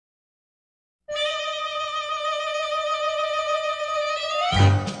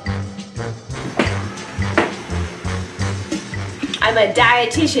I'm a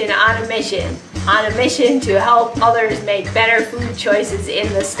dietitian on a mission to help others make better food choices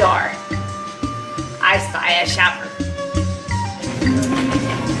in the store. I spy a shopper.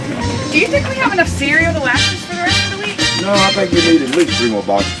 Do you think we have enough cereal to last us for the rest of the week? No, I think we need at least 3 more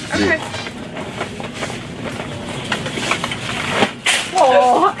boxes of cereal. Okay.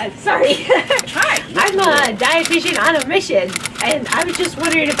 Oh, sorry. Hi. I'm a dietitian on a mission, and I was just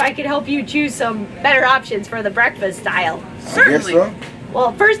wondering if I could help you choose some better options for the breakfast style. Certainly. I guess so.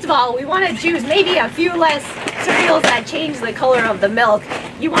 Well, first of all, we want to choose maybe a few less cereals that change the color of the milk.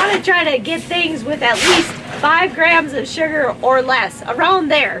 You want to try to get things with at least 5 grams of sugar or less, around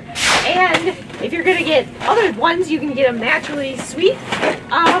there. And if you're going to get other ones, you can get them naturally sweet.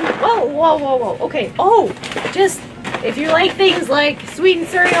 Whoa. Okay. Oh, just if you like things like sweetened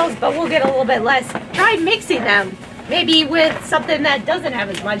cereals, but we'll get a little bit less, try mixing them. Maybe with something that doesn't have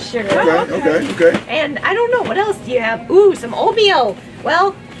as much sugar. Okay. And I don't know, what else do you have? Ooh, some oatmeal.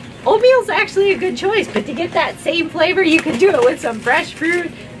 Well, oatmeal's actually a good choice, but to get that same flavor, you can do it with some fresh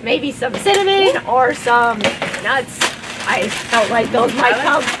fruit, maybe some cinnamon or some nuts. I don't like those. My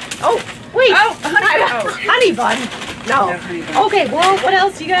come. Oh, wait. Oh, honey bun. No. No honey bun. Okay, well, what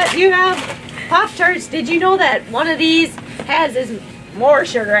else you got? You have Pop-Tarts. Did you know that one of these has more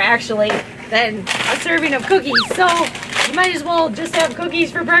sugar, actually, than a serving of cookies? So you might as well just have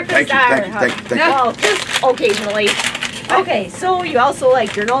cookies for breakfast. Thank you. Well, just occasionally. Okay, so you also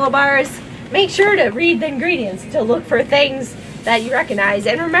like granola bars. Make sure to read the ingredients to look for things that you recognize.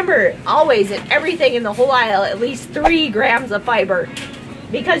 And remember, always in everything in the whole aisle, at least 3 grams of fiber.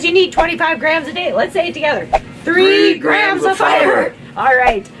 Because you need 25 grams a day. Let's say it together. 3 grams of fiber. All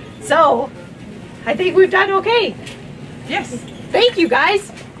right, so I think we've done okay. Yes. Thank you,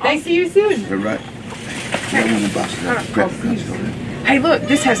 guys. I'll see you soon. You're right. Hey, look,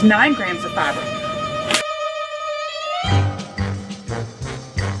 this has 9 grams of fiber.